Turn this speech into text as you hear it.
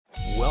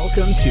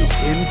Welcome to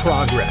In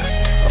Progress,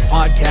 a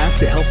podcast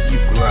to help you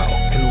grow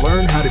and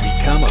learn how to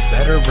become a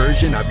better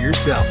version of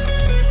yourself.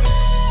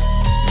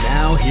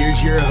 Now,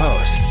 here's your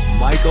host,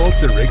 Michael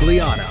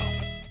Sirigliano.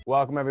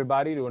 Welcome,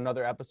 everybody, to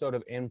another episode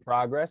of In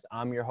Progress.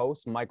 I'm your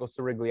host, Michael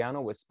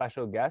Sirigliano, with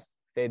special guest,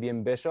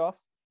 Fabian Bischof.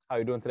 How are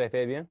you doing today,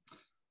 Fabian?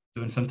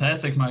 Doing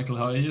fantastic, Michael.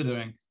 How are you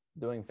doing?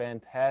 Doing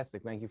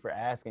fantastic. Thank you for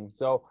asking.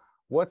 So,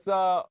 what's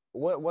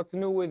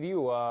new with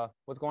you?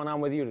 What's going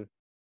on with you?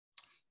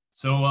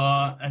 So,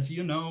 as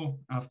you know,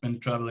 I've been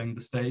traveling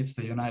the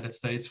United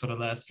States, for the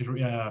last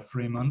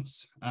 3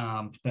 months.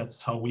 That's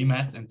how we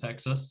met in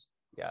Texas.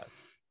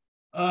 Yes.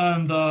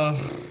 And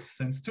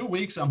since 2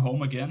 weeks, I'm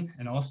home again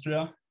in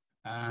Austria,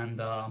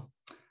 and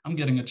I'm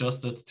getting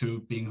adjusted to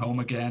being home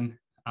again.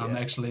 I'm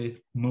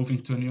actually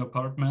moving to a new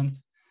apartment,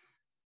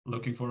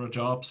 looking for a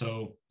job.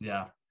 So,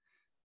 yeah,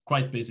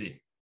 quite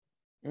busy.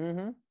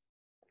 Mm-hmm.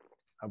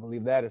 I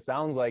believe that. It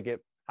sounds like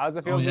it. How's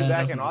it feel to be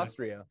back definitely. in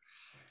Austria?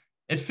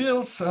 It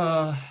feels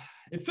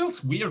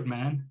weird,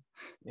 man.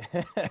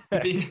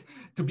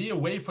 to be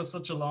away for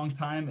such a long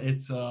time.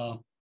 It's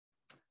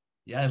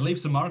it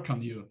leaves a mark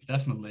on you,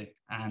 definitely.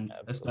 And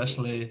Absolutely.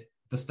 Especially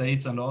the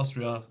States and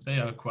Austria, they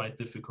are quite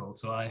difficult.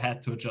 So I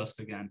had to adjust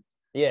again.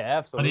 Yeah,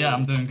 absolutely. But yeah,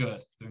 I'm doing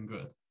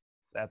good.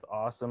 That's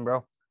awesome,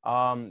 bro.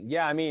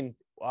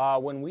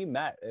 When we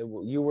met,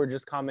 you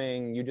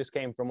just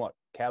came from what,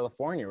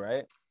 California,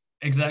 right?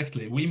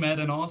 Exactly. We met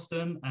in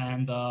Austin,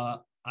 and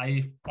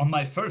on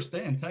my first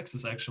day in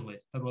Texas, actually,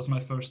 that was my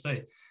first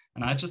day.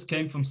 And I just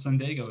came from San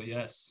Diego,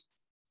 yes.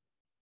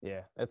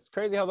 Yeah, it's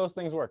crazy how those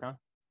things work, huh?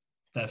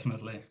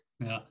 Definitely,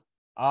 yeah.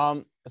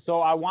 So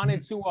I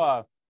wanted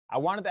to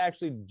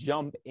actually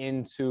jump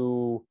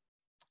into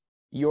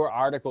your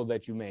article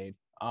that you made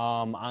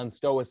on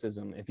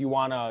Stoicism. If you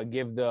want to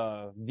give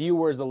the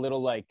viewers a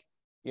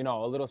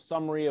little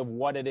summary of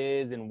what it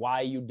is and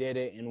why you did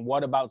it and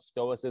what about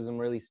Stoicism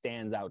really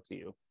stands out to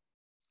you.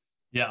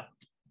 Yeah,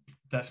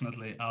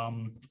 definitely.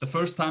 The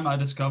first time I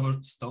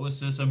discovered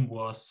Stoicism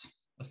was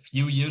a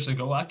few years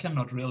ago. I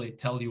cannot really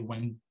tell you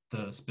when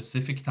the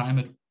specific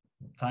time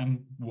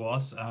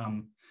was.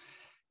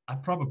 I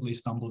probably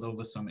stumbled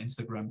over some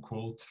Instagram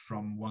quote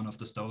from one of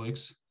the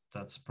Stoics.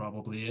 That's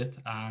probably it.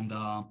 And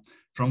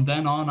from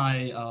then on,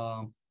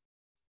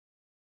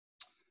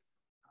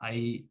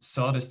 I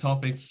saw this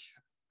topic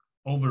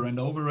over and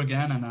over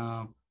again,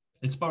 and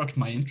it sparked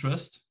my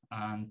interest.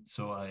 And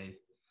so I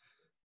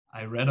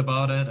read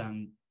about it,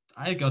 and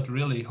I got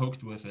really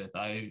hooked with it.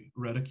 I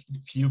read a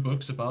few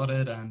books about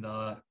it, and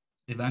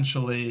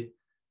eventually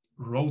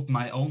wrote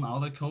my own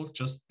article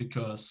just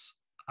because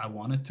I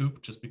wanted to,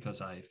 just because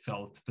I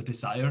felt the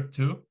desire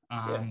to.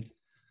 And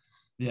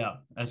yeah,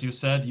 as you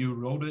said, you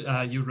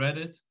read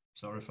it.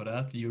 Sorry for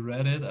that. You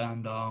read it,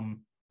 and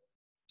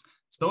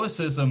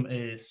Stoicism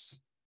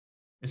is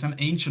an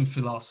ancient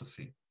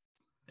philosophy.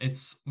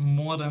 It's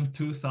more than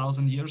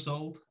 2,000 years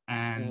old,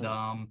 and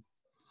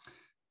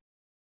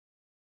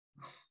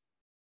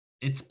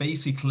it's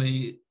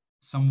basically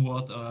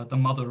somewhat the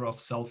mother of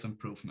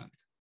self-improvement.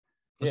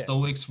 The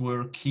Stoics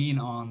were keen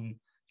on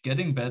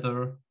getting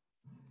better,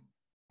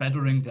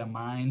 bettering their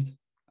mind,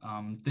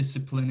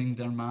 disciplining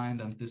their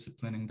mind and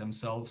disciplining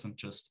themselves, and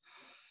just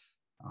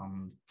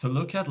to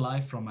look at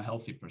life from a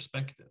healthy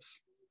perspective.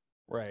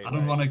 Right. I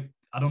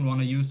don't want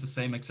to use the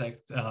same exact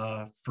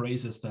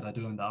phrases that I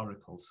do in the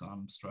article, so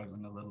I'm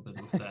struggling a little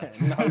bit with that.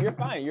 No, you're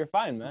fine. You're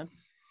fine, man.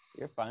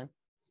 You're fine.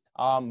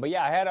 But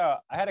yeah,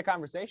 I had a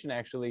conversation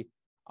actually.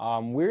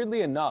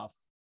 Weirdly enough,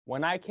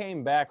 when I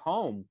came back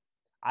home,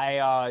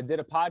 I did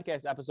a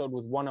podcast episode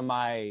with one of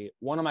my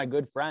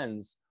good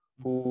friends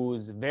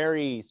who's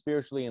very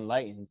spiritually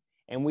enlightened,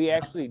 and we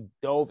actually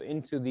dove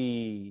into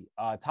the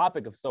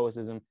topic of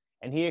Stoicism,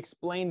 and he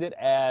explained it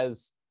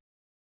as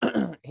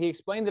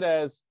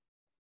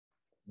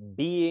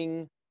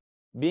being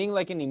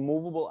like an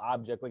immovable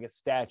object, like a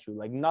statue,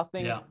 like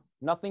nothing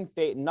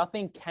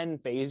can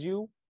faze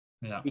you.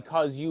 Yeah.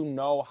 Because you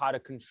know how to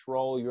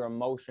control your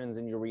emotions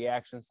and your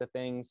reactions to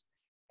things.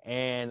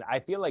 And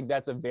I feel like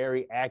that's a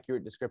very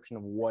accurate description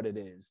of what it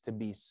is to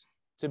be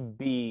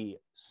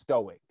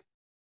stoic.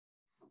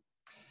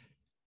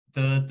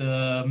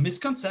 The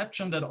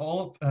misconception that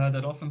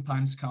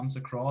oftentimes comes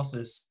across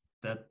is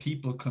that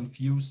people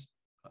confuse,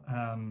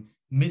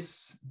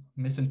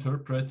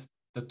 misinterpret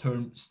the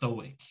term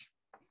stoic.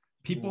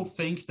 People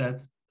think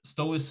that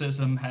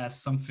stoicism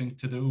has something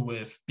to do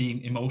with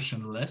being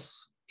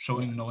emotionless,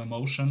 showing no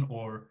emotion,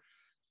 or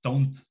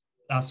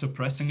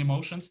suppressing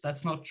emotions.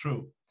 That's not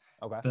true.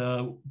 Okay.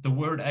 The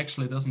word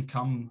actually doesn't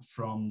come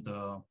from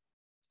the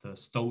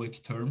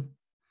stoic term.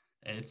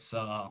 It's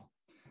the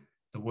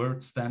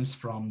word stems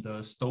from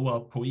the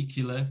stoa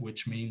poikile,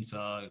 which means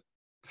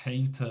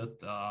painted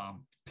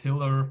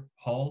pillar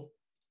hall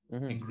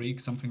in Greek,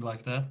 something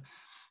like that.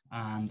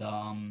 And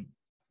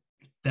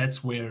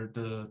that's where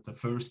the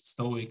first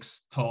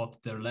Stoics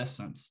taught their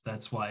lessons.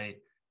 That's why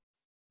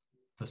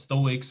the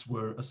Stoics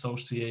were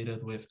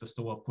associated with the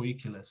Stoa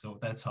Poikile. So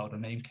that's how the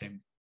name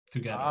came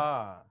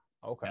together.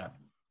 Okay. Yeah,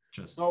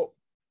 just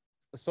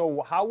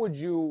so how would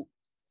you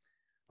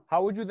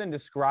how would you then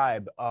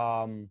describe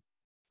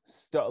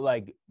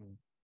like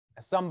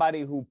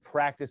somebody who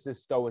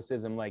practices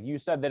stoicism? Like you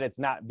said that it's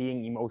not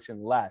being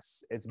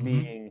emotionless, it's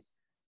being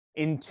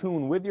in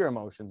tune with your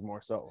emotions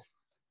more so.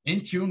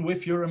 In tune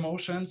with your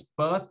emotions,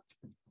 but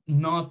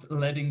not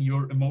letting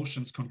your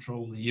emotions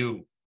control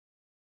you.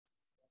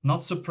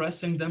 Not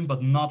suppressing them,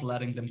 but not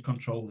letting them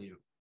control you.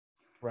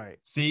 Right.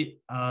 See,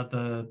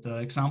 the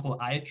example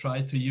I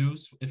try to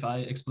use, if I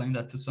explain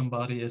that to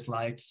somebody, is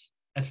like,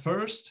 at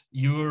first,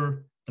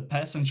 you're the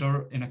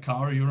passenger in a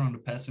car, you're on the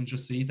passenger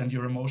seat, and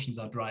your emotions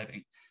are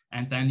driving.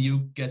 And then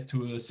you get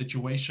to a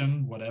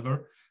situation,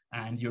 whatever,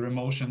 and your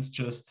emotions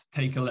just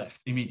take a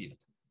left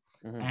immediate.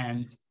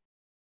 And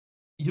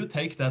you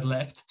take that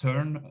left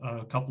turn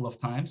a couple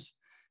of times,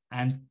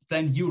 and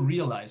then you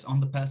realize on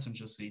the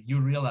passenger seat, you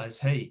realize,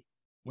 hey,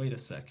 wait a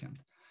second.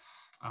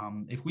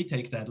 If we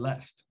take that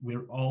left,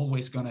 we're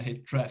always going to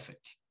hit traffic.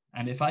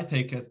 And if I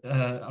take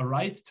a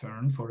right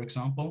turn, for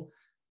example,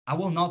 I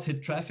will not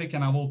hit traffic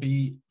and I will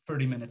be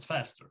 30 minutes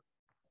faster.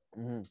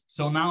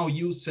 So now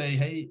you say,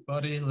 hey,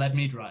 buddy, let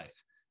me drive.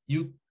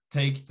 You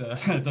take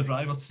the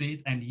driver's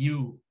seat and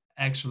you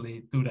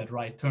actually do that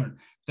right turn.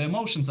 The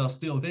emotions are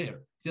still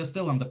there. They're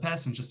still on the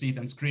passenger seat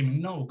and screaming,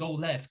 no, go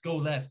left, go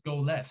left, go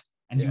left.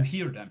 And you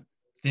hear them.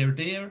 They're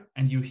there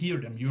and you hear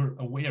them. You're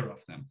aware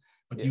of them.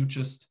 But you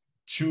just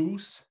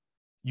choose,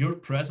 you're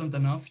present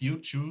enough, you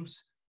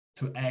choose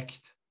to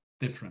act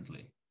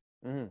differently.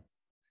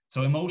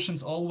 So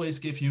emotions always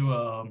give you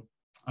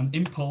an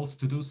impulse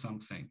to do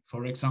something.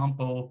 For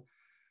example,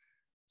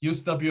 you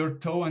stub your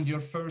toe and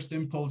your first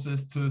impulse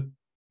is to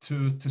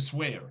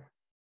swear.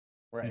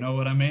 Right. You know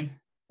what I mean?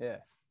 Yeah.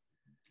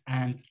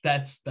 And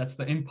that's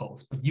the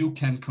impulse, but you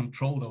can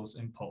control those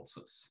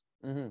impulses.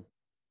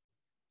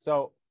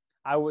 So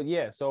I would,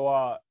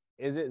 so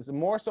is it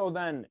more so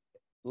than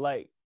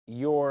like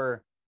you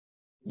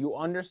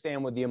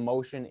understand what the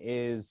emotion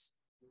is,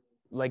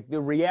 like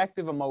the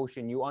reactive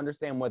emotion, you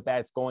understand what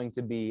that's going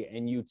to be,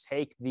 and you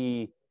take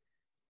the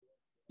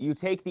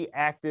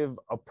active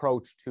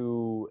approach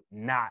to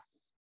not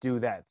do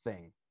that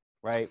thing,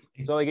 right?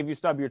 So like if you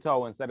stub your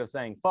toe, instead of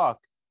saying fuck,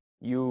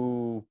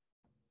 you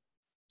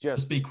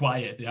just be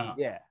quiet.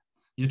 Yeah.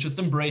 You just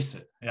embrace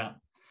it. Yeah.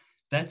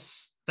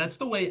 That's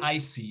the way I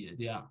see it.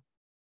 Yeah.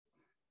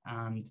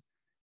 And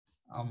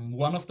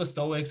one of the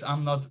Stoics,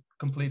 I'm not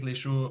completely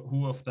sure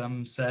who of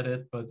them said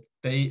it, but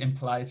they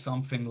implied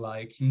something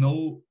like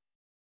no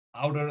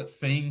outer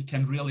thing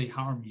can really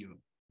harm you.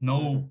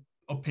 No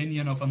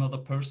opinion of another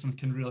person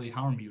can really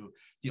harm you.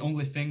 The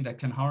only thing that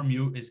can harm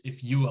you is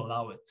if you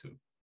allow it to.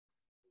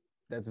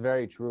 That's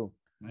very true.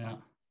 Yeah.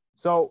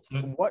 So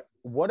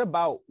what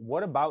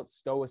about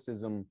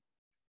Stoicism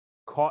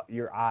caught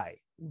your eye?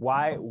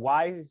 Why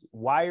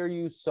are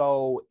you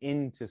so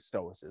into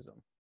Stoicism?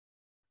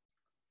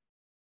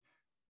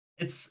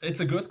 It's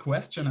a good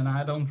question, and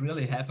I don't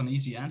really have an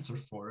easy answer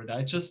for it.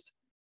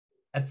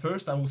 At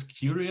first I was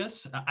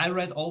curious. I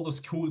read all those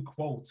cool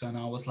quotes and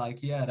I was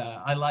like,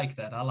 yeah, I like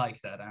that.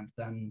 And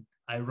then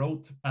I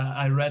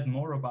read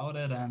more about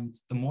it, and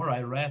the more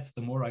I read,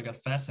 the more I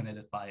got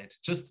fascinated by it.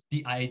 Just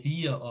the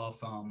idea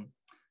of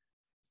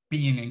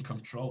being in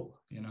control,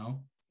 you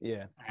know?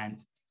 Yeah. And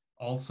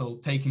also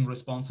taking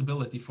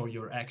responsibility for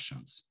your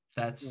actions.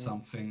 That's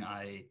something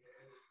I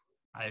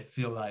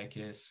feel like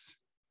is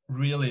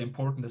really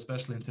important,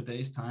 especially in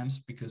today's times,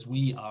 because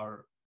we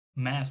are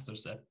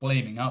masters at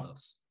blaming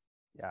others.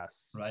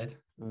 Yes. Right?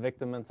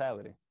 Victim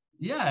mentality.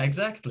 Yeah,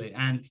 exactly.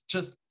 And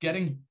just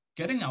getting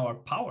our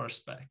powers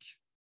back,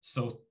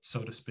 so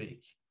to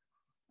speak.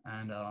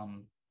 And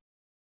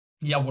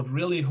what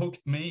really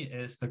hooked me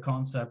is the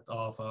concept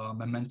of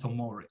memento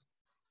mori.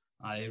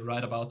 I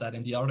write about that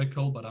in the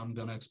article, but I'm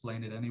going to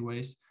explain it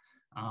anyways.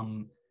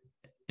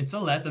 It's a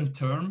Latin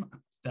term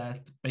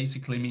that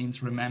basically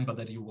means remember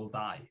that you will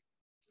die.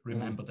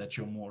 Remember that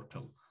you're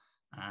mortal.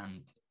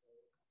 And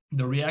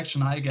the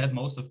reaction I get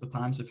most of the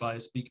times if I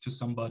speak to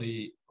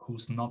somebody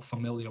who's not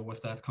familiar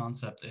with that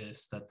concept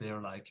is that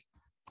they're like,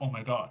 oh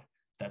my God,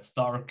 that's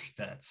dark.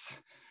 That's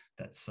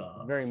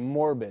very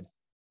morbid.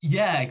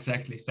 Yeah,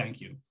 exactly. Thank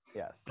you.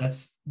 Yes.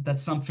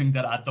 That's something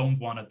that I don't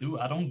want to do.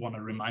 I don't want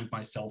to remind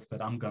myself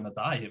that I'm going to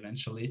die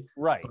eventually.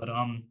 Right. But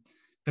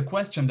the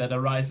question that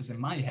arises in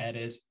my head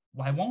is,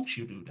 why won't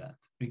you do that?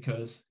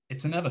 Because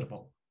it's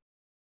inevitable.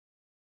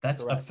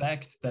 That's Correct. A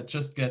fact that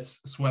just gets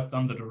swept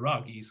under the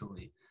rug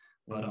easily.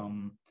 But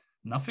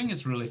nothing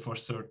is really for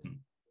certain.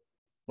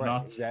 Right,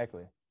 Not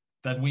exactly.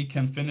 That we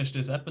can finish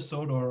this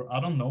episode or I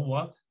don't know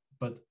what,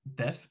 but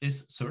death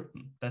is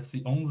certain. That's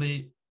the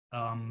only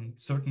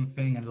certain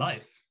thing in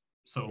life,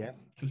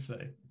 to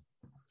say.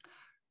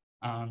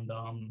 And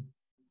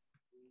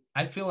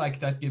I feel like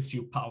that gives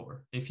you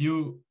power. If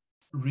you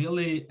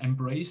really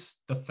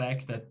embrace the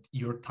fact that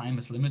your time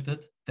is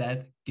limited,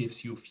 that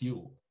gives you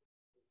fuel.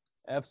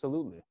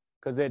 Absolutely.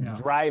 Because it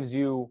drives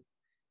you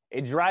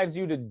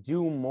to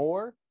do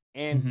more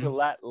and to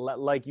let,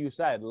 like you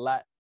said,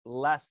 let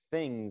less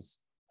things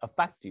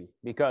affect you,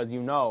 because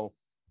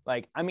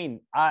like, I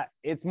mean,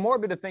 it's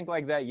morbid to think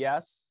like that,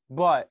 yes,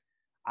 but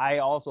I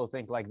also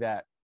think like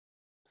that.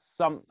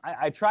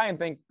 I try and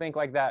think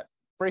like that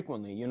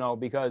frequently, you know,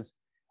 because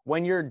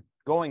when you're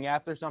going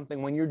after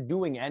something, when you're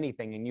doing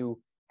anything and you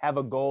have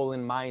a goal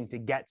in mind to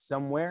get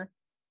somewhere,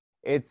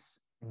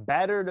 it's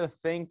better to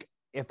think,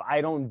 if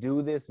I don't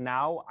do this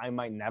now, I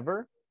might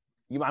never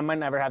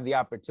have the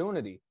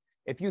opportunity.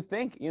 If you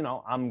think, you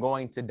know, I'm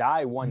going to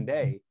die one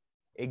day,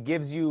 it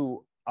gives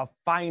you a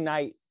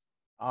finite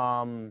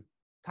time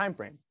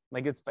frame.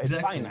 Like it's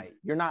Exactly. finite.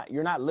 You're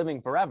not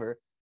living forever.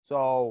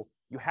 So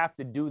you have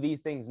to do these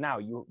things now.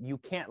 You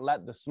can't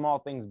let the small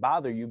things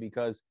bother you,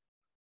 because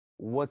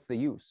what's the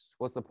use?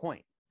 What's the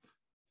point?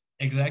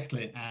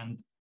 Exactly. And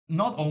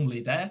not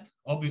only that,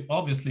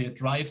 obviously it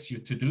drives you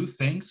to do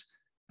things,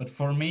 but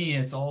for me,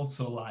 it's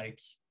also like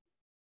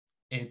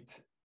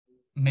it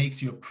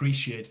makes you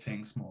appreciate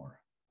things more,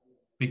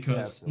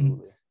 because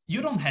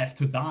you don't have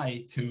to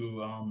die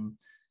to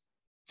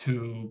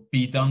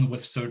be done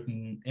with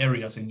certain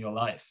areas in your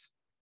life.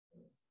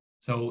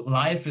 So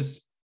life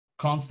is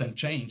constant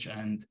change,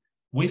 and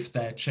with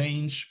that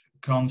change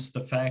comes the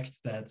fact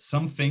that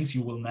some things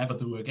you will never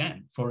do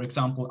again. For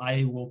example,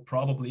 I will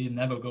probably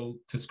never go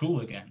to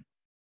school again,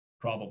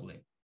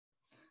 probably.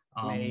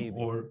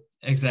 Or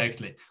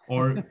exactly.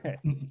 Or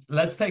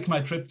let's take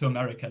my trip to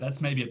America.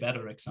 That's maybe a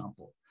better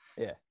example.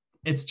 Yeah.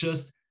 It's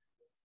just,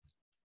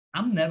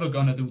 I'm never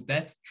going to do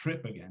that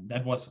trip again.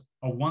 That was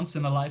a once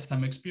in a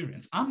lifetime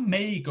experience. I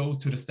may go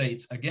to the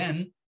States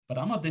again, but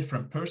I'm a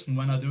different person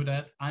when I do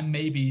that. I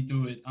maybe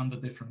do it under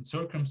different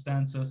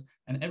circumstances,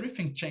 and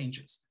everything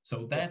changes.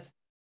 So that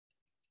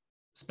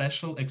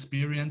special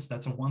experience,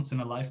 that's a once in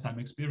a lifetime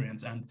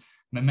experience. And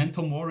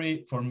memento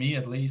mori, for me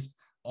at least,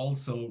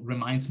 also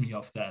reminds me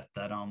of that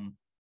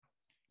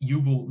you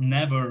will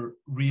never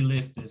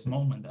relive this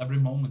moment. Every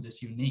moment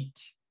is unique.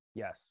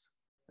 Yes,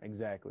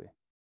 exactly.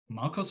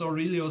 Marcus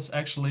Aurelius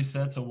actually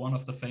said, so one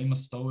of the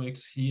famous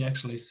Stoics, he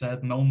actually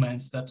said, no man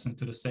steps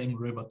into the same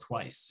river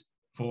twice.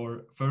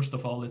 For first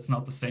of all, it's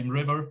not the same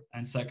river,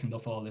 and second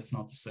of all, it's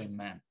not the same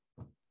man.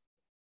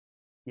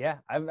 Yeah,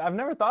 I've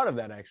never thought of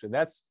that, actually.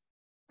 That's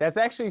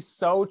actually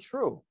so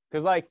true.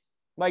 Because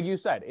like you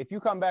said, if you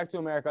come back to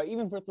America,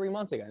 even for 3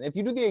 months again, if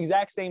you do the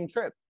exact same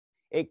trip,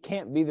 it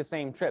can't be the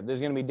same trip.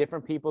 There's going to be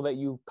different people that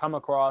you come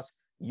across.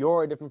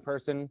 You're a different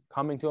person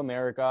coming to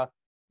America.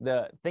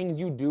 The things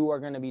you do are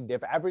going to be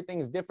different.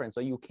 Everything's different.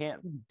 So you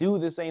can't do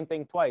the same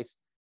thing twice.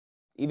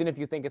 Even if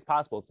you think it's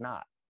possible, it's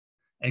not.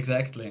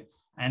 Exactly.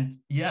 And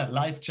yeah,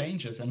 life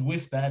changes. And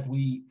with that,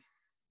 we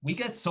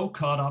get so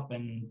caught up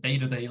in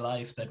day-to-day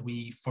life that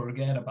we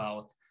forget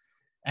about,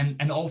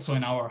 and also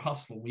in our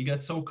hustle, we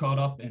get so caught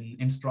up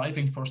in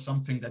striving for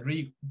something that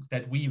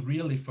we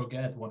really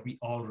forget what we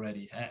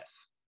already have.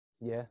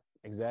 Yeah,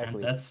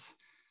 exactly. And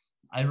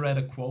I read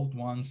a quote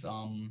once,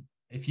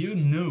 if you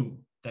knew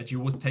that you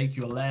would take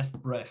your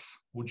last breath,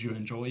 would you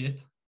enjoy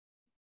it?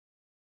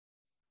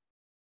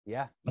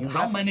 Yeah, but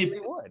how many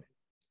would?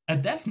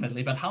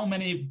 Definitely, but how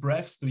many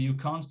breaths do you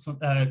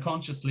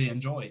consciously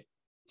enjoy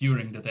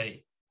during the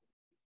day?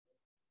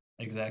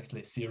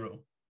 Exactly, 0.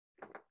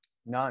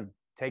 None.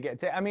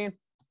 I mean,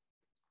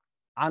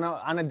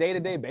 on a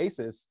day-to-day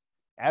basis,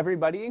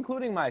 everybody,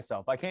 including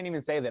myself, I can't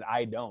even say that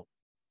I don't.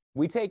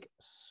 We take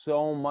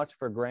so much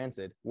for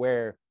granted,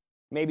 where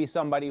maybe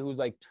somebody who's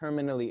like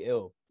terminally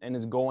ill and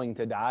is going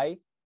to die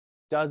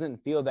doesn't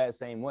feel that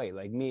same way.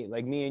 Like me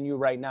and you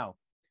right now,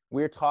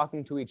 we're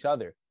talking to each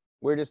other.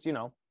 We're just, you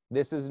know,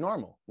 this is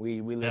normal.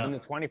 We live in the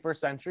 21st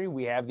century.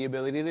 We have the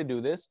ability to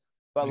do this.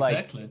 But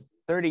exactly. like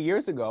 30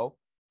 years ago,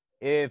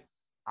 if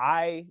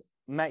I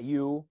met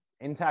you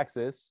in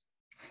Texas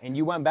and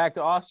you went back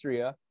to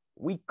Austria,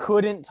 we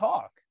couldn't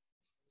talk.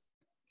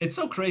 It's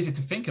so crazy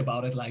to think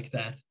about it like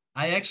that.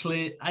 I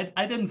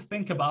didn't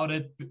think about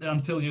it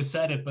until you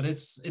said it, but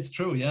it's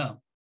true. Yeah.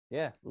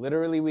 Yeah.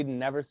 Literally, we'd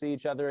never see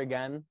each other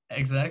again.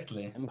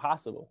 Exactly.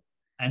 Impossible.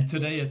 And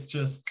today it's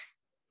just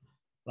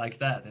like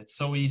that. It's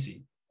so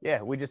easy.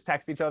 Yeah. We just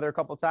text each other a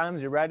couple of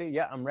times. You ready?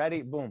 Yeah, I'm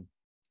ready. Boom.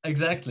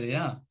 Exactly.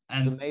 Yeah.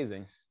 And it's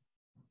amazing.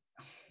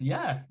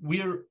 Yeah.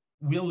 We're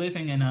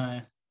living in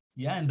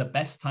the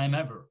best time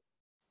ever.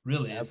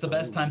 Really. Absolutely. It's the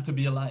best time to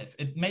be alive.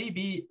 It's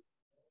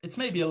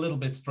maybe a little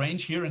bit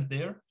strange here and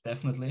there,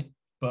 definitely.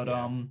 But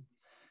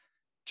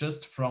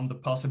just from the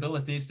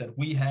possibilities that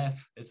we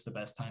have, it's the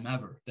best time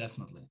ever,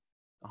 definitely.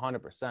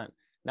 100%.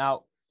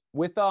 Now,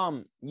 with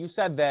you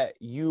said that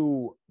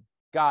you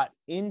got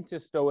into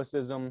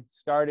Stoicism,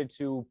 started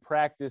to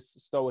practice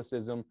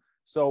Stoicism.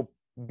 So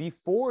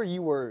before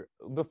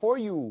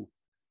you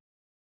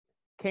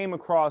came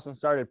across and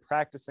started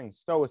practicing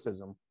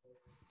Stoicism,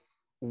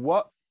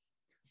 what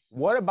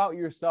about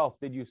yourself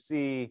did you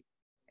see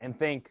and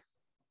think,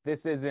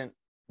 this isn't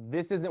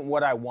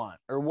what I want?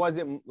 Or was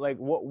it like,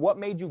 what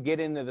made you get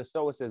into the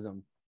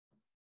Stoicism?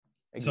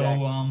 Exactly.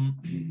 So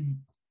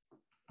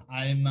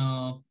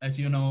I'm as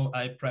you know,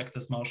 I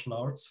practice martial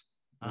arts,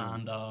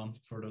 and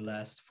for the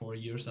last 4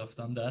 years I've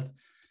done that.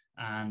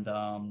 And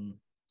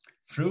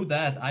through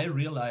that, I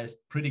realized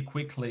pretty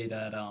quickly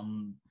that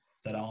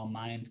our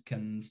mind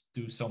can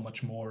do so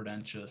much more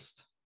than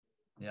just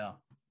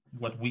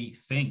what we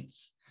think.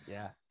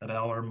 Yeah. That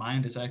our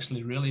mind is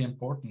actually really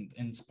important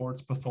in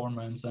sports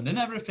performance and in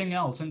everything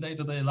else in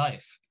day-to-day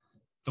life.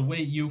 The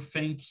way you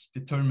think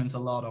determines a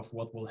lot of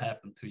what will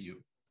happen to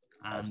you.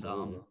 And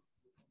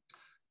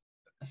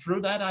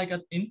through that, I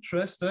got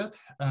interested,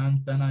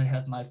 and then I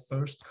had my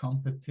first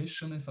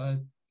competition, if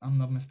I'm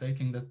not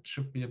mistaken, that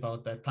should be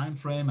about that time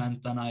frame.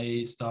 And then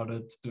I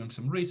started doing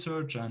some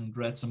research and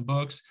read some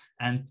books,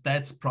 and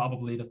that's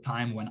probably the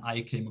time when I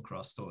came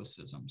across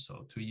Stoicism.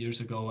 So 2 years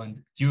ago, and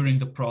during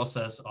the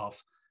process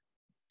of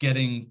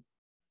getting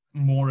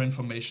more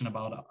information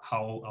about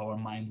how our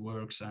mind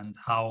works and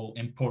how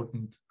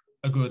important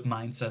a good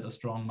mindset, a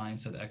strong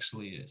mindset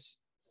actually is.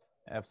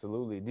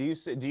 Absolutely.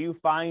 Do you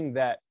find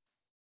that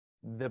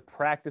the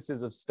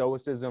practices of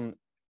Stoicism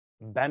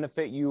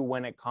benefit you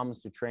when it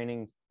comes to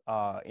training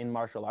in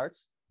martial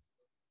arts?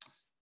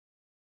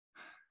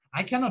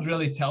 I cannot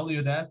really tell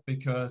you that,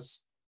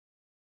 because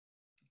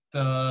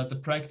the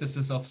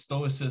practices of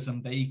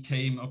Stoicism, they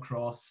came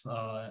across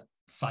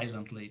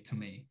silently to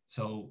me.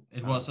 So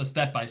it was a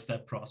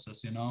step-by-step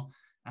process, you know,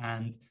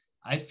 and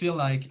I feel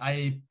like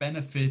I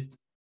benefit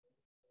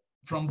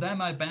from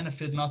them. I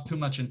benefit not too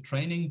much in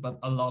training, but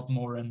a lot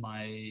more in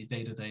my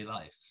day-to-day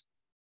life.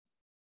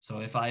 So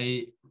if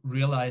I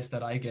realize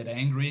that I get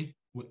angry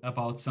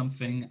about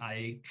something,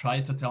 I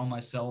try to tell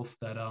myself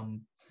that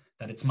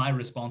that it's my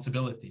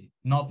responsibility,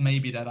 not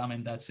maybe that I'm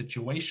in that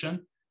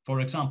situation.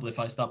 For example, if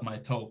I stub my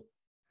toe,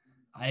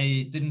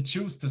 I didn't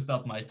choose to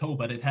stub my toe,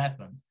 but it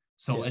happened.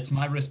 So it's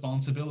my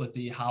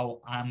responsibility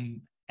how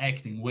I'm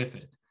acting with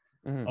it.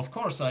 Mm-hmm. Of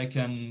course, I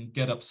can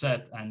get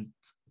upset and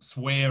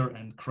swear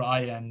and cry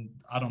and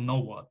I don't know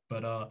what,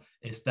 but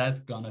is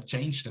that gonna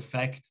change the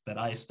fact that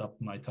I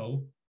stubbed my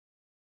toe?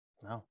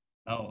 No,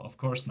 of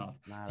course not.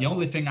 The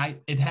only thing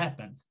it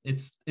happened.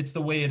 It's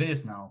the way it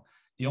is now.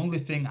 The only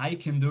thing I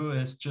can do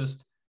is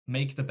just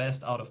make the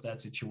best out of that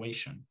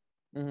situation.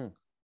 Mm-hmm.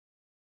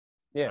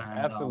 Yeah, and,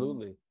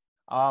 absolutely.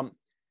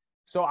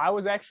 So I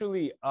was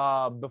actually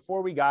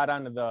before we got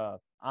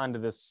onto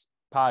this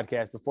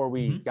podcast, before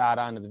we got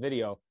onto the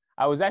video,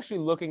 I was actually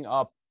looking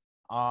up.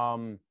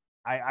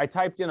 I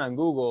typed in on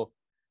Google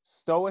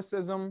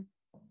Stoicism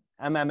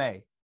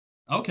MMA.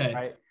 Okay.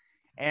 Right,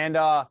 and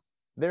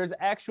there's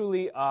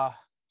actually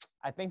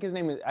I think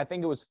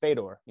it was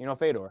Fedor. You know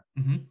Fedor.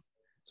 Mm-hmm.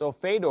 So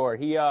Fedor,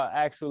 he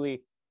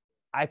actually,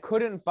 I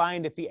couldn't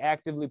find if he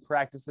actively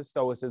practices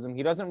Stoicism.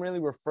 He doesn't really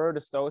refer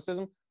to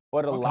Stoicism,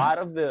 but a lot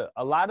of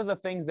the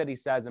things that he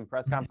says in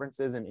press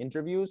conferences and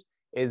interviews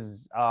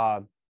is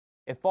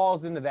it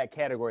falls into that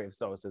category of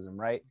Stoicism,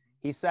 right?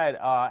 He said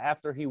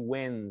after he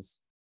wins,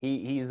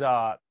 he's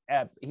at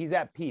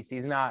peace.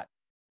 He's not,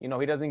 he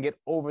doesn't get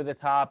over the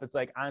top. It's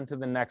like on to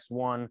the next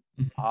one.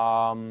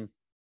 I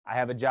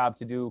have a job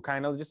to do,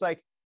 kind of just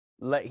like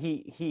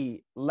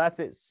he lets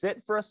it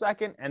sit for a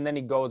second and then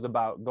he goes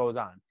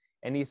on.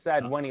 And he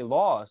said when he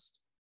lost,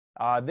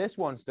 this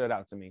one stood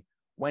out to me.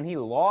 When he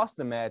lost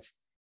the match,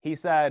 he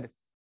said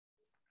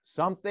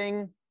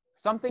something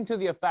to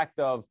the effect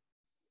of,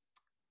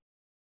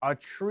 a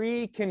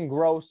tree can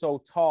grow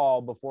so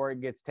tall before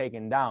it gets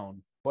taken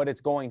down, but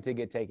it's going to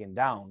get taken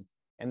down.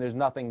 And there's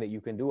nothing that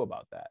you can do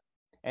about that.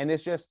 And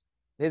it's just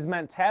his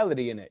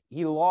mentality in it.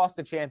 He lost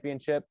the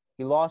championship.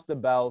 He lost the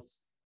belt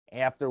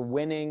after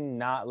winning,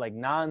 not like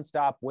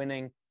nonstop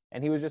winning.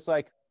 And he was just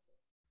like,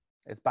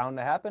 it's bound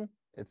to happen.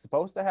 It's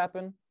supposed to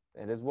happen.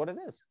 It is what it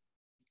is.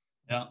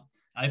 Yeah,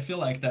 I feel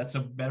like that's a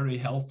very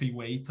healthy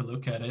way to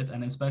look at it.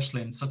 And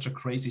especially in such a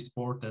crazy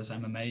sport as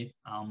MMA,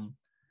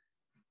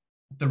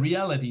 the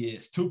reality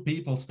is two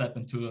people step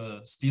into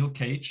a steel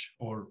cage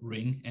or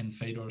ring in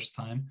Fedor's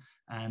time,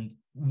 and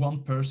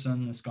one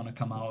person is going to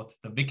come out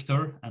the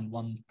victor and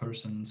one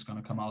person is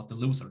going to come out the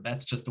loser.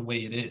 That's just the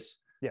way it is.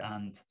 Yes.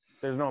 And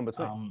there's no in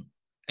between.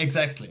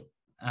 Exactly.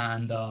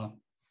 And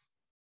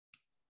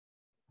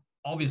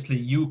obviously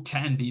you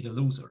can be the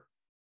loser.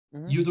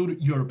 Mm-hmm. You do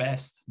your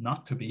best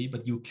not to be,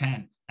 but you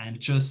can, and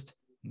just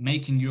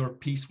making your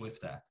peace with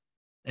that.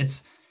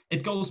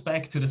 It goes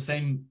back to the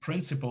same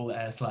principle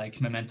as like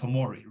memento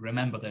mori.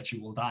 Remember that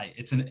you will die.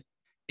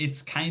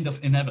 It's kind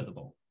of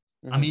inevitable.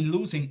 Mm-hmm. I mean,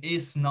 losing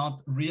is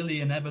not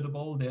really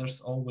inevitable. There's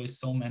always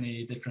so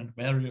many different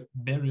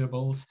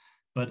variables,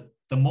 but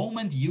the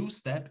moment you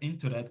step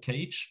into that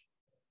cage,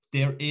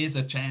 there is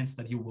a chance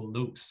that you will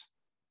lose.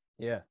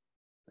 Yeah,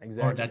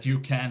 exactly. Or that you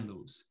can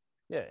lose.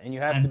 Yeah, and you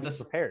have to be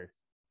prepared.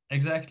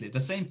 Exactly. The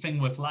same thing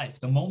with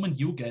life. The moment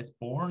you get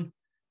born,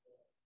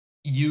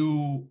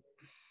 you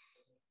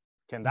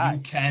can die. You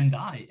can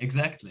die.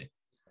 Exactly.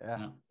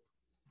 Yeah.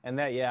 And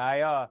that,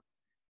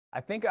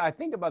 I think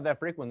about that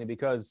frequently,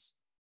 because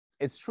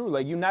it's true.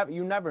 Like you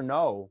never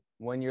know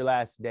when your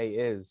last day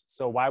is.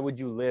 So why would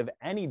you live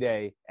any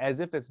day as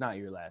if it's not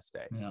your last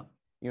day? Yeah.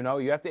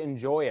 You have to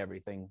enjoy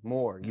everything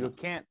more. Yeah. You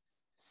can't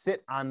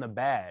sit on the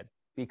bad,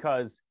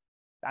 because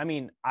I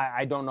mean,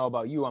 I don't know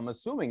about you. I'm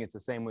assuming it's the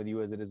same with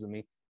you as it is with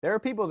me. There are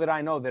people that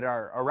I know that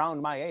are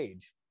around my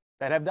age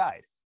that have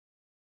died.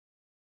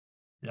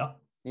 Yeah.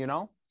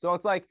 So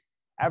it's like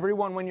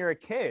everyone, when you're a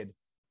kid,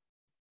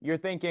 you're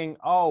thinking,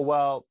 oh,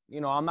 well,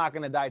 I'm not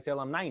going to die till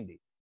I'm 90.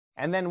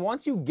 And then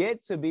once you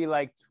get to be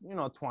like,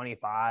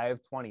 25,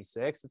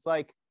 26, it's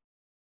like,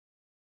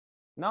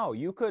 no,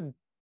 you could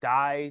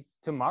die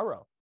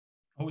tomorrow.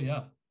 Oh,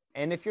 yeah.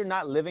 And if you're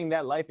not living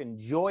that life,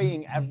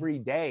 enjoying every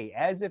day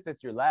as if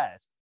it's your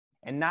last,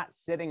 and not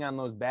sitting on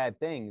those bad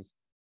things,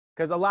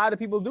 because a lot of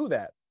people do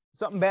that.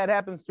 Something bad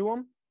happens to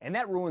them, and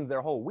that ruins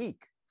their whole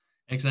week.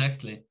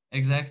 Exactly.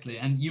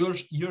 And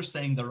you're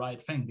saying the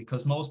right thing,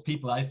 because most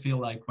people, I feel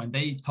like, when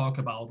they talk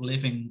about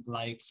living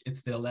like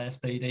it's their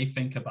last day, they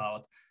think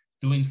about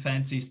doing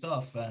fancy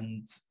stuff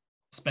and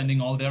spending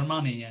all their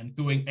money and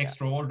doing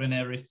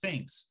extraordinary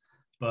things.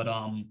 But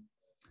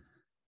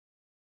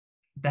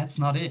that's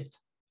not it.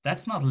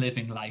 That's not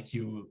living like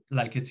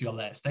it's your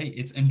last day.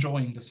 It's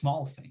enjoying the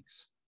small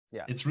things.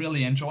 Yeah. It's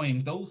really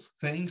enjoying those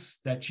things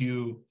that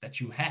you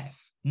have,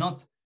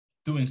 not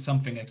doing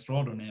something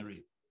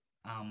extraordinary.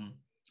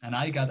 And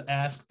I got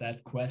asked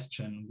that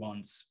question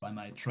once by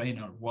my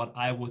trainer, what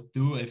I would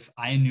do if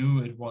I knew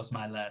it was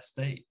my last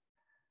day.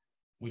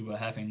 We were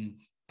having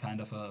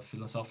kind of a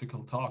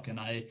philosophical talk, and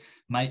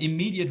my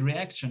immediate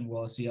reaction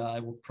was, I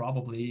would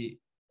probably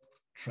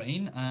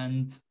train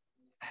and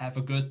have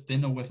a good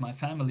dinner with my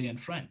family and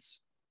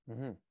friends.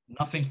 Mm-hmm.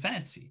 Nothing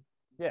fancy.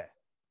 Yeah.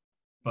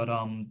 But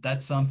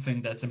that's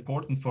something that's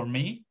important for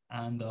me.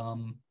 And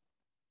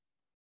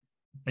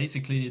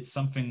basically, it's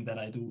something that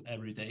I do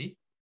every day.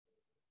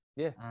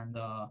 Yeah. And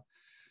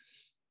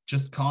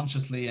just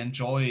consciously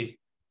enjoy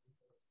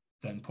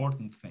the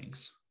important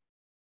things.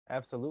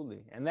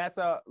 Absolutely. And that's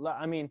to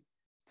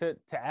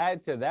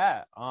add to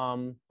that,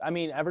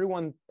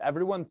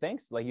 everyone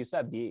thinks, like you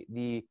said,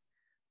 the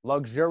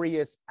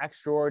luxurious,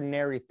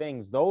 extraordinary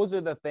things, those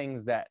are the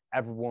things that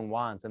everyone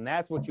wants, and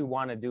that's what you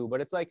want to do. But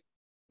it's like,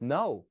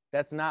 no,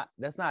 that's not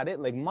it.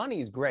 Like,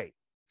 money's great,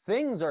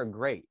 things are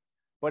great,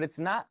 but it's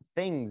not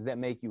things that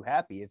make you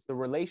happy. It's the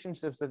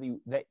relationships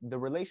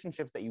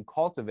that you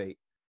cultivate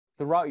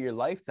throughout your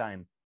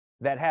lifetime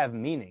that have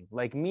meaning.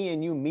 Like me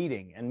and you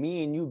meeting, and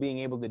me and you being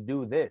able to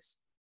do this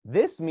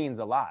means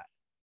a lot.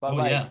 But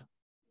that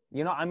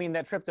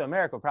trip to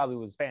America probably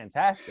was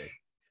fantastic,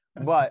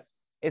 but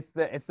it's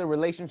the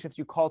relationships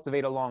you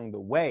cultivate along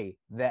the way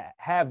that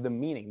have the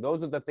meaning.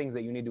 Those are the things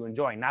that you need to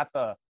enjoy, not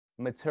the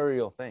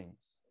material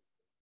things.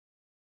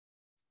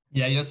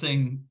 Yeah,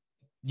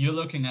 you're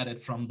looking at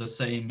it from the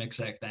same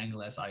exact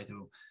angle as I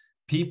do.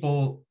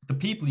 The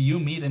people you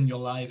meet in your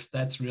life,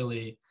 that's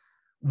really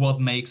what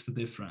makes the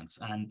difference.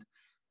 And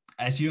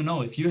as you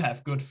know, if you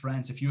have good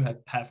friends, if you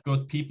have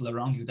good people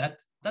around you, that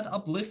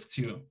uplifts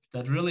you,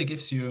 that really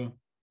gives you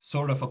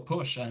sort of a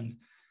push. And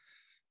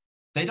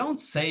they don't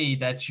say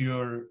that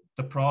you're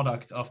the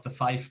product of the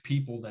 5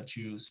 people that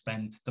you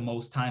spend the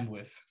most time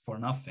with for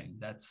nothing.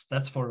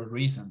 That's for a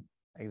reason.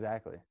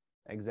 Exactly.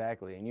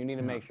 And you need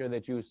to make sure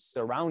that you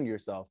surround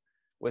yourself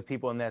with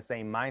people in that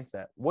same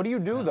mindset. What do you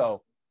do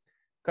though?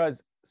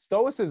 Because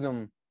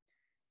Stoicism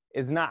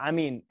is not,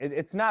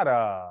 it's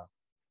not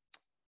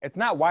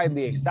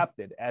widely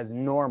accepted as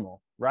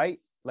normal, right?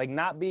 Like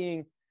not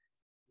being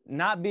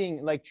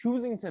like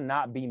choosing to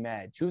not be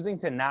mad, choosing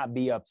to not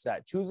be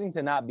upset, choosing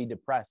to not be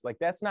depressed. Like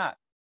that's not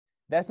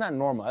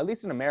normal, at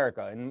least in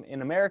America.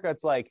 In America,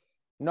 it's like,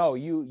 no,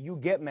 you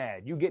get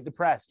mad, you get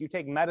depressed, you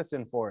take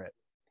medicine for it.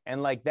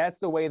 And like, that's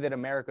the way that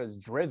America is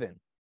driven.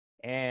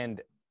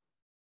 And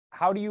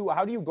how do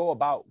you go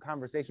about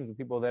conversations with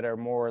people that are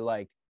more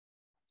like,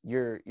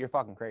 you're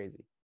fucking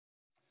crazy?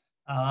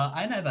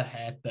 I never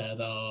had that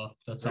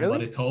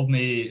somebody told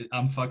me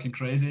I'm fucking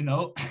crazy.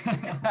 No.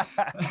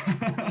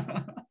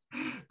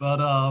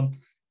 But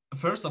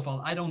first of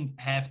all, I don't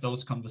have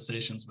those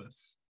conversations with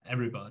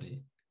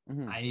everybody.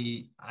 Mm-hmm.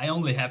 I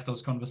only have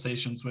those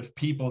conversations with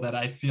people that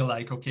I feel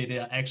like, okay, they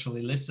are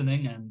actually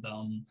listening, and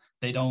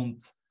they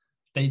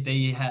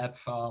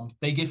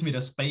give me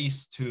the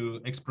space to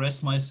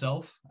express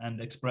myself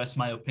and express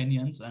my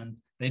opinions, and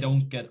they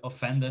don't get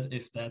offended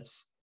if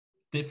that's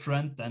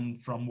different than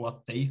from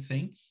what they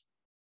think.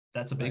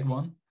 That's a big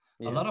one.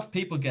 Yeah. A lot of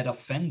people get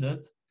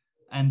offended,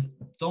 and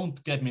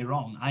don't get me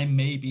wrong, I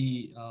may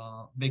be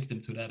a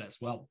victim to that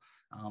as well.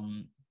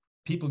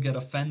 People get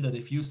offended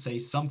if you say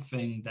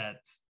something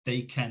that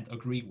they can't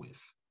agree with,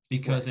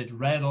 because it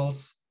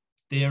rattles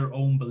their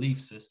own belief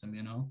system,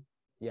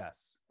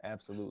 Yes,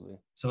 absolutely.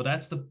 So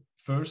that's the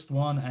first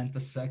one. And the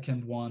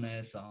second one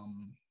is,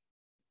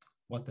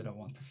 what did I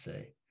want to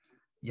say?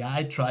 Yeah,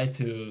 I try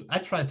to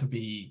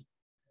be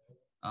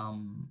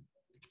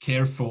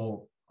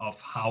careful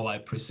of how I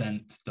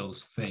present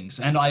those things.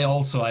 And I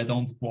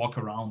don't walk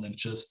around and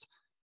just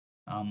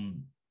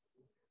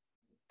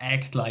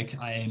act like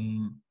I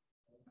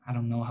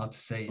don't know how to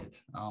say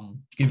it.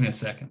 Give me a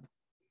second.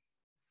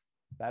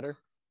 Better?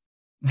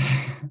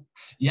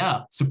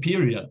 Yeah,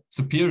 superior.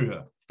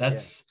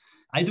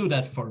 I do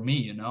that for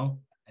me,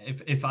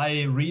 If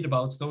I read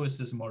about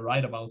Stoicism or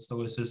write about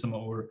Stoicism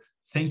or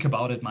think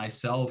about it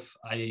myself,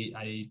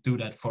 I do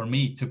that for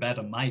me to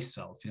better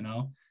myself,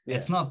 Yeah.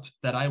 It's not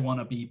that I want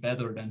to be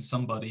better than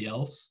somebody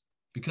else,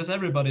 because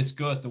everybody's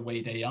good the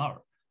way they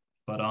are.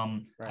 But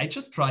I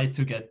just try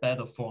to get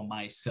better for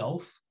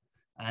myself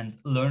and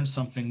learn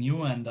something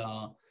new. And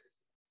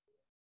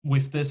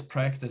with this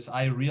practice,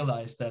 I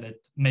realized that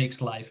it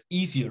makes life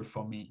easier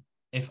for me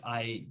if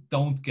I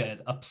don't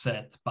get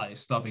upset by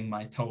stubbing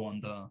my toe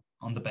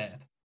on the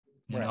bed.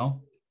 You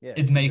know,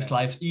 it makes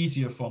life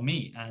easier for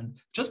me. And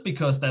just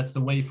because that's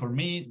the way for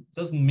me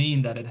doesn't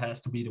mean that it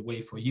has to be the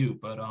way for you.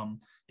 But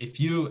if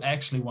you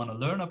actually want to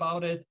learn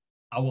about it,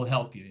 I will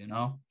help you. You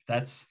know,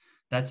 that's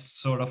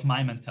sort of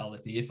my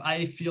mentality. If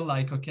I feel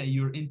like, okay,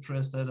 you're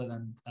interested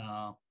and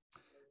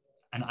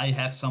I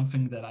have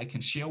something that I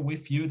can share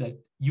with you that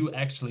you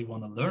actually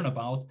want to learn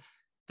about,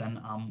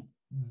 then I'm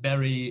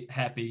very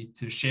happy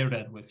to share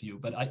that with you.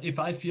 But if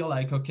I feel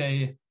like,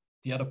 okay,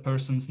 the other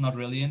person's not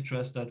really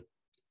interested,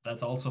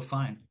 that's also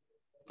fine.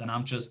 Then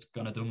I'm just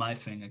going to do my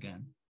thing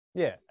again.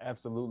 Yeah,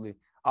 absolutely.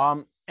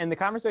 And the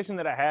conversation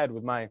that I had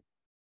with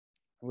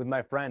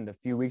my friend a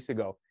few weeks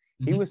ago,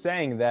 he was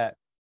saying that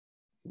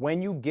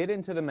when you get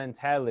into the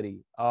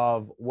mentality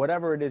of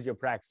whatever it is you're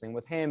practicing,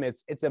 with him,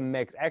 it's a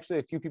mix. Actually,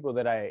 a few people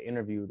that I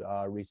interviewed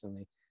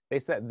recently, they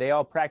said they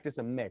all practice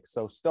a mix.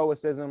 So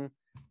Stoicism,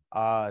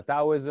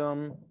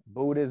 Taoism,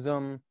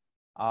 Buddhism,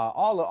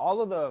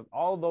 all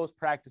of those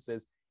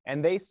practices,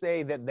 and they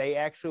say that they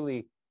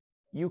actually,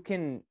 you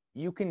can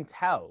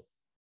tell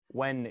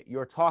when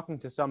you're talking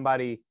to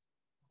somebody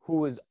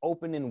who is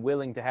open and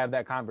willing to have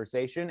that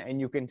conversation,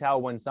 and you can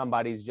tell when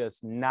somebody's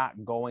just not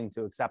going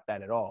to accept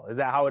that at all. Is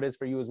that how it is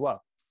for you as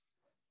well?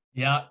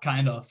 Yeah,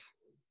 kind of.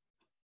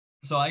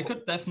 So I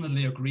could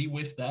definitely agree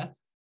with that.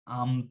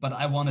 But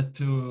I want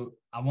to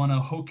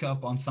hook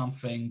up on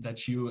something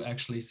that you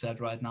actually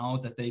said right now,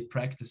 that they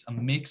practice a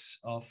mix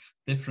of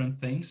different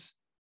things.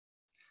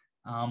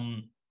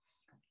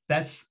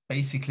 That's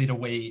basically the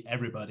way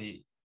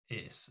everybody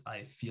is.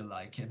 I feel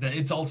like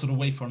it's also the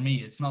way for me.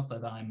 It's not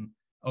that I'm,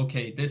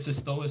 okay, this is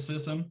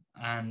Stoicism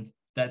and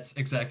that's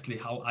exactly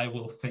how I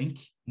will think.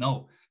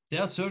 No,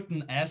 there are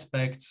certain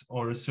aspects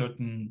or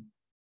certain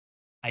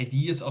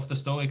ideas of the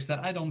Stoics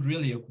that I don't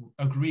really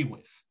agree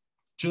with.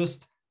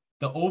 Just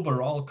the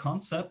overall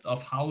concept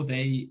of how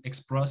they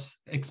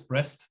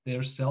expressed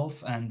their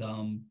self and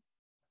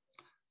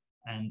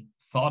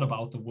thought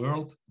about the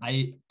world,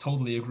 I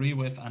totally agree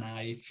with, and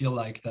I feel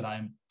like that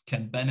I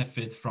can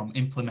benefit from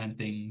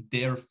implementing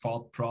their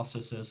thought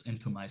processes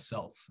into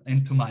myself,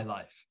 into my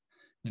life.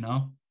 You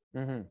know.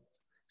 Mm-hmm.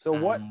 So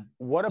what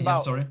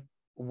about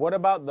what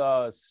about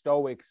the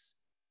Stoics?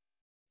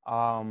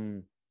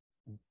 Do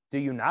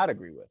you not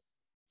agree with?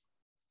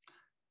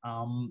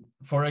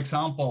 For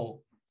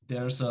example,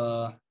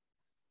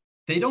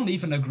 they don't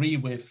even agree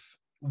with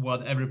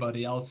what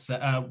everybody else,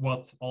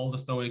 what all the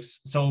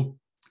Stoics. So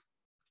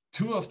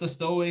two of the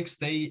Stoics,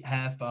 they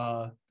have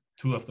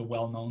two of the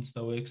well-known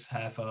Stoics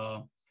have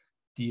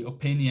the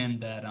opinion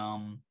that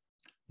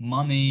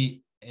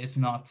money is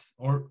not,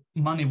 or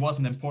money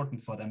wasn't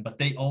important for them, but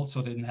they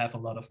also didn't have a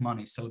lot of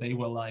money. So they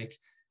were like,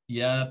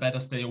 yeah,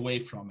 better stay away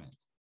from it.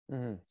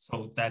 Mm-hmm.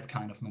 So that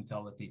kind of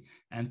mentality.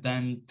 And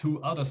then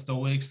two other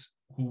Stoics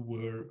who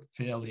were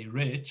fairly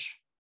rich,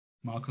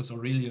 Marcus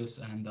Aurelius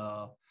and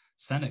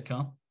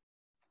Seneca,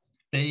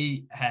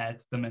 they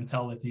had the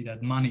mentality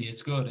that money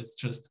is good. It's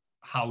just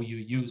how you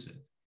use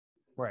it.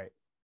 Right.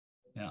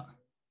 Yeah.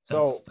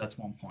 That's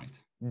one point.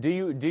 Do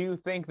you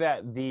think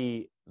that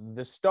the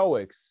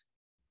Stoics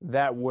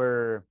that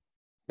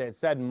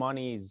said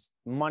money's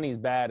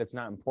bad, it's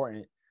not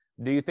important,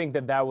 do you think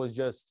that was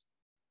just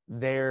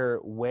their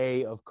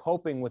way of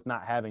coping with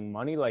not having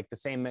money? Like the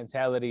same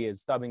mentality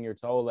as stubbing your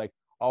toe, like,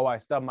 oh, I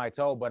stubbed my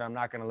toe, but I'm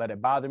not going to let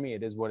it bother me.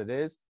 It is what it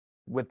is.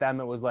 With them,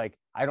 it was like,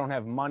 I don't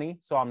have money,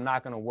 so I'm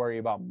not going to worry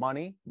about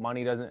money.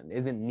 Money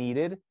isn't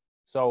needed,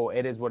 so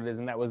it is what it is.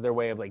 And that was their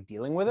way of like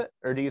dealing with it?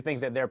 Or do you think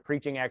that their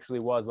preaching actually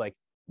was like,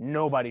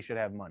 nobody should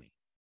have money?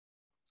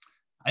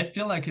 I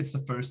feel like it's the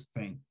first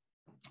thing,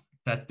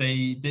 that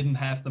they didn't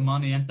have the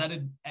money, and that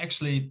it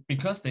actually,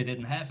 because they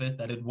didn't have it,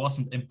 that it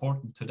wasn't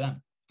important to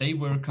them. They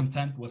were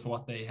content with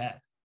what they had,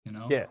 you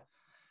know? Yeah.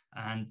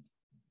 And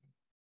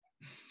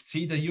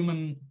see, the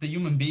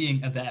human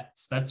being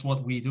adapts. That's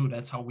what we do.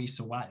 That's how we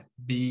survive.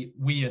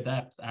 We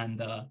adapt.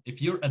 And if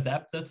you're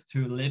adapted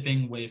to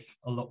living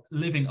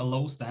a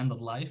low standard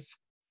life,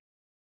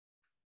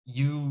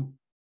 you're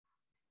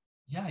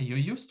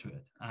used to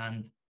it.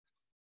 And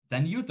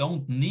then you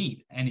don't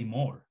need any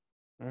more.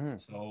 Mm-hmm.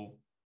 So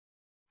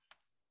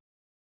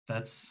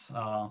that's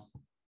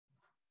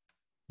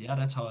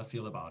that's how I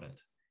feel about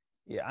it.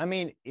 Yeah, I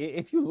mean,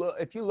 if you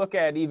look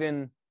at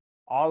even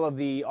all of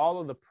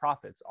the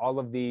prophets, all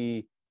of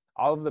the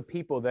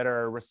people that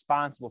are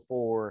responsible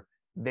for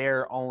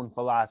their own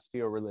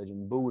philosophy or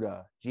religion,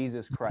 Buddha,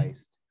 Jesus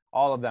Christ,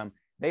 all of them,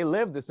 they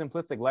lived a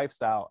simplistic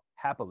lifestyle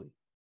happily,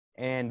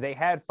 and they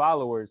had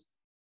followers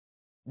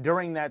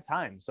during that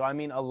time. So I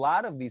mean, a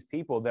lot of these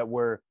people that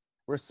were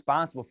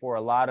responsible for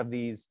a lot of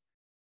these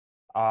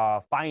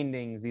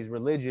findings, these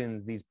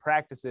religions, these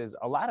practices,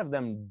 a lot of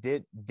them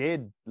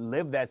did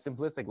live that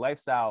simplistic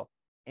lifestyle,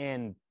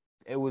 and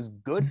it was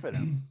good for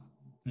them.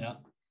 Yeah.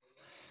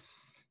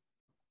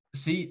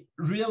 see,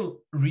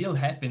 real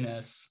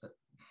happiness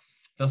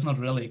does not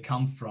really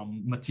come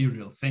from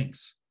material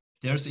things.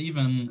 There's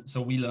even,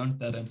 so we learned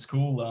that in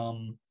school,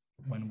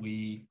 when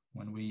we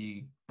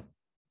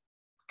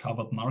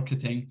covered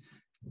marketing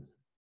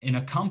in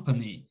a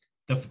company,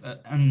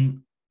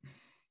 and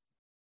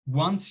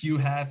once you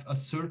have a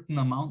certain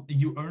amount,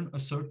 you earn a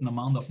certain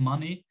amount of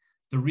money,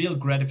 the real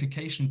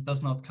gratification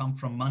does not come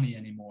from money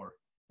anymore.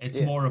 It's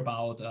more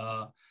about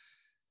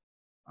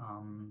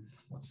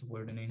what's the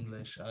word in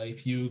English?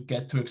 If you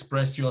get to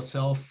express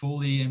yourself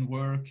fully in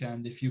work,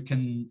 and if you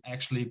can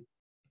actually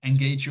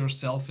engage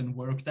yourself in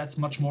work, that's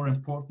much more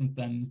important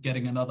than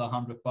getting another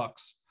 $100.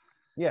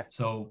 Yeah.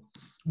 So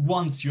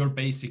once your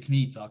basic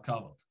needs are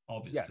covered,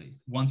 obviously,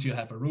 once you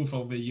have a roof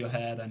over your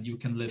head and you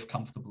can live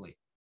comfortably.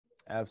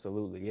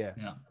 Absolutely. Yeah.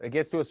 Yeah. It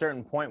gets to a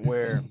certain point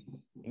where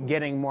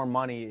getting more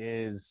money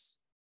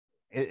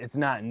it's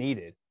not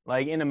needed.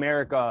 Like in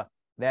America,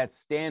 that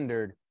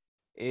standard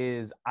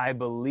is, I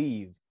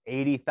believe,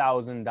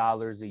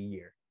 $80,000 a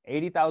year.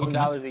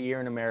 $80,000 a year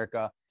in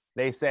America.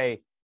 They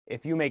say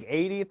if you make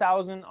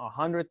 80,000,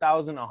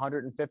 100,000,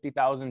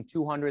 150,000,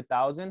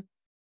 200,000,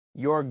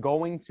 you're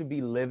going to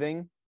be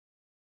living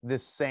the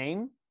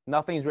same.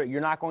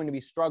 You're not going to be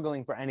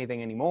struggling for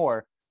anything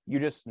anymore. You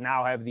just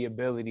now have the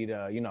ability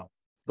to,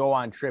 go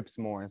on trips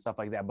more and stuff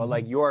like that. But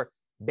like your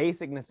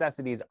basic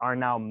necessities are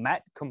now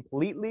met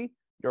completely.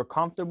 You're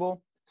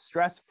comfortable,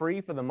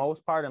 stress-free for the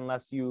most part,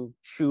 unless you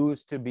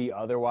choose to be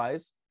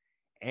otherwise.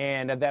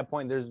 And at that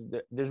point,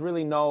 there's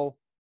really no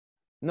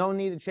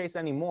need to chase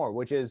anymore,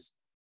 which is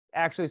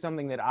actually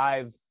something that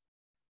I've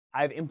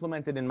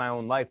implemented in my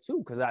own life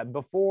too. Because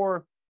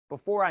before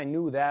I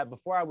knew that,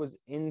 before I was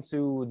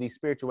into the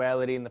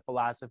spirituality and the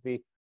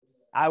philosophy,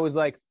 I was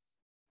like,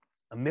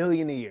 $1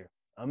 million a year,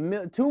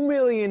 $2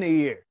 million a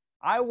year.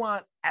 I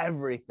want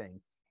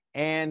everything.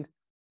 And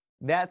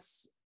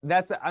that's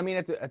I mean,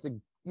 it's a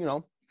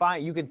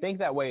fine. You can think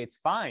that way. It's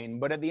fine.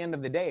 But at the end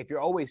of the day, if you're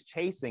always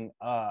chasing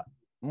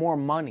more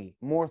money,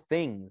 more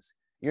things,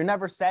 you're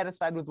never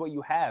satisfied with what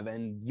you have.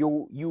 And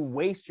you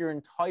waste your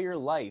entire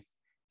life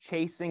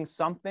chasing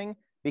something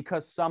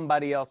because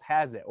somebody else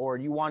has it, or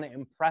you want to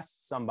impress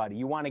somebody.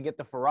 You want to get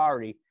the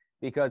Ferrari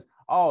because,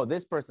 oh,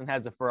 this person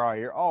has a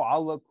Ferrari, or, oh,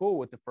 I'll look cool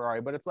with the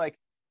Ferrari. But it's like,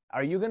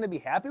 are you going to be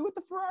happy with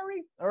the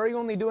Ferrari, or are you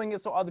only doing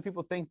it so other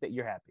people think that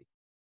you're happy?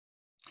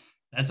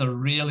 That's a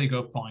really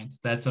good point.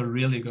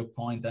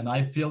 And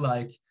I feel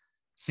like,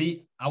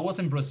 see, I was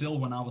in Brazil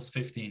when I was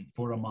 15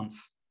 for a month.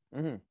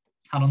 Mm-hmm.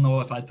 I don't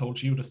know if I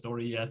told you the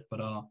story yet,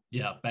 but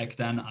back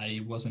then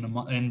I was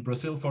in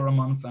Brazil for a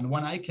month. And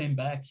when I came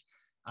back,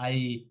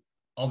 I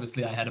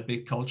had a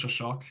big culture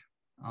shock.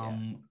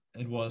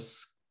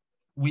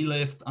 We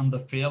lived under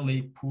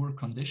fairly poor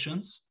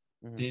conditions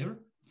there,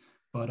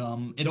 but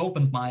it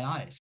opened my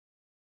eyes.